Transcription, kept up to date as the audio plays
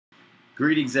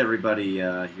Greetings, everybody.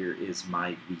 Here is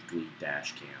my weekly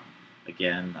dash cam.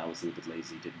 Again, I was a little bit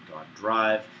lazy, didn't go out and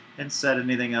drive, and set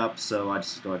anything up, so I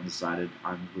just go ahead and decided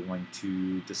I'm going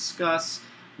to discuss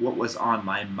what was on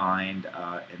my mind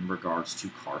in regards to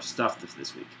car stuff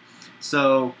this week.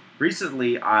 So,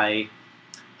 recently I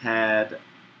had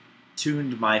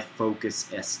tuned my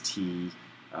Focus ST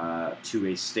to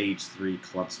a Stage 3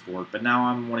 Club Sport, but now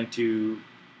I'm wanting to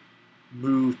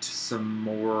move to some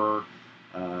more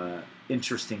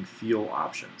interesting fuel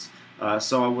options.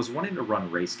 So I was wanting to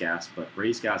run race gas, but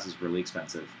race gas is really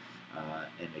expensive,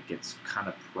 and it gets kind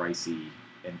of pricey.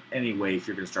 And anyway, if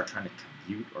you're going to start trying to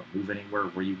commute or move anywhere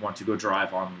where you want to go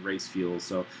drive on race fuel,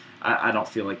 so I don't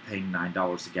feel like paying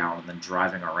 $9 a gallon and then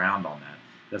driving around on that.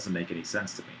 Doesn't make any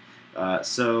sense to me.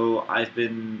 So I've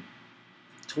been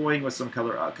toying with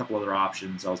a couple other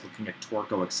options. I was looking at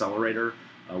Torco Accelerator,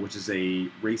 which is a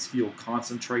race fuel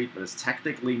concentrate, but it's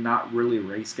technically not really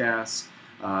race gas.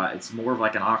 It's more of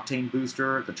like an octane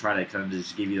booster to try to kind of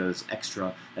just give you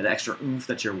that extra oomph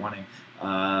that you're wanting.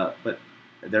 But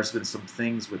there's been some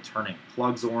things with turning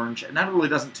plugs orange, and that really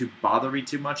doesn't bother me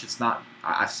too much. It's not.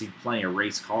 I've seen plenty of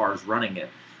race cars running it,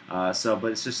 but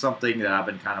it's just something that I've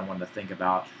been kind of wanting to think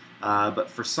about. But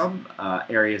for some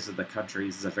areas of the country,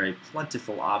 this is a very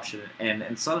plentiful option. And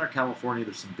in Southern California,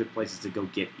 there's some good places to go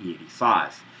get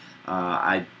E85.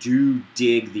 I do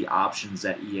dig the options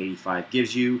that E85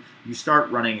 gives you. You start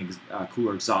running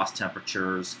cooler exhaust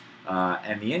temperatures,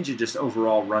 and the engine just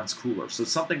overall runs cooler. So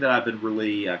it's something that I've been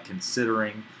really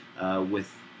considering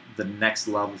with the next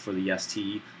level for the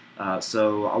ST.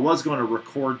 So I was going to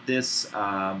record this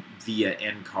via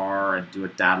in-car and do a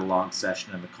data log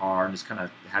session in the car and just kind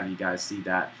of have you guys see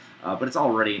that. But it's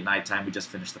already at nighttime. We just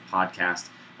finished the podcast.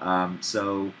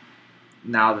 So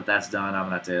now that that's done, I'm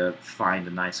going to have to find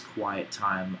a nice quiet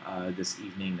time this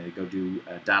evening to go do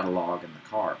a data log in the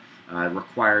car.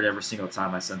 Required every single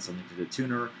time I send something to the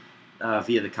tuner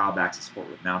via the Cobb Access Support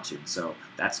with Mountune. So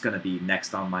that's going to be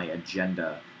next on my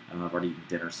agenda. I've already eaten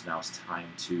dinner, so now it's time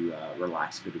to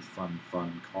relax and go do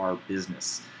fun car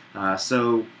business.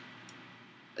 So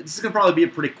this is going to probably be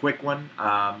a pretty quick one.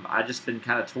 I've just been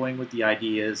kind of toying with the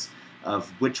ideas of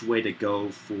which way to go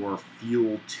for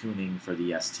fuel tuning for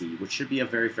the ST, which should be a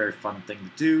very fun thing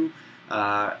to do.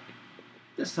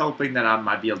 Just hoping that I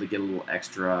might be able to get a little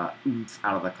extra oomph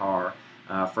out of the car.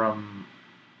 From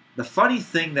the funny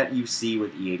thing that you see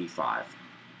with E85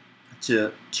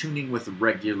 to tuning with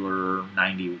regular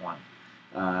 91.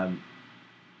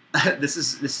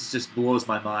 This just blows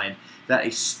my mind that a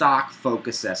stock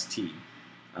Focus ST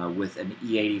with an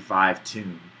E85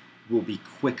 tune will be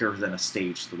quicker than a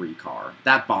Stage 3 car.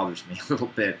 That bothers me a little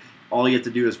bit. All you have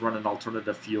to do is run an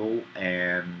alternative fuel,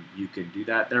 and you can do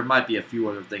that. There might be a few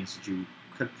other things that you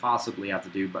could possibly have to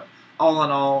do, but all in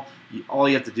all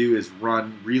you have to do is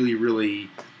run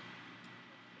really.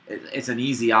 It's an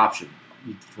easy option.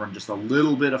 You run just a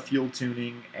little bit of fuel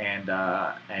tuning, and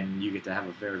you get to have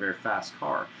a very fast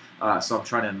car. So I'm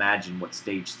trying to imagine what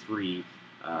Stage 3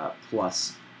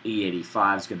 plus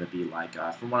E85 is going to be like.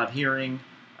 From what I'm hearing,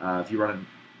 if you run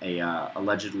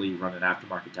allegedly run an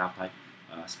aftermarket downpipe,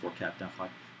 sport cap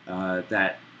downpipe,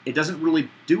 that it doesn't really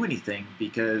do anything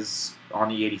because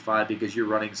on E85 because you're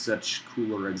running such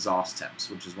cooler exhaust temps,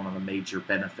 which is one of the major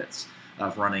benefits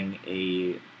of running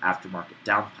a aftermarket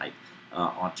downpipe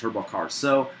on turbo cars.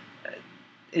 So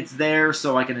it's there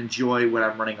so I can enjoy what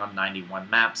I'm running on 91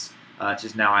 maps.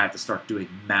 Just now I have to start doing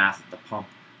math at the pump.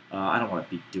 I don't want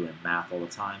to be doing math all the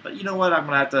time, but you know what? I'm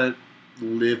going to have to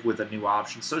live with a new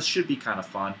option, so it should be kind of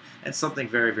fun and something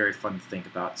very fun to think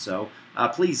about. So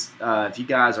please, if you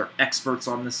guys are experts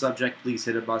on this subject, please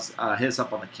hit us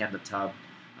up on the Canada Tub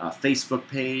Facebook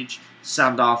page.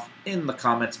 Sound off in the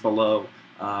comments below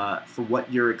for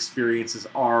what your experiences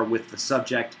are with the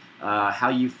subject, how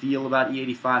you feel about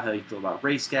E85, how you feel about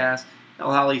race gas,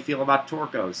 how you feel about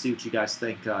Torco. See what you guys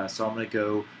think. So I'm going to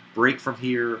go break from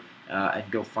here and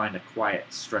go find a quiet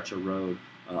stretch of road,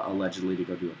 allegedly to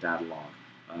go do a data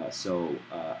log. So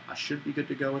I should be good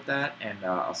to go with that, and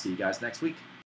I'll see you guys next week.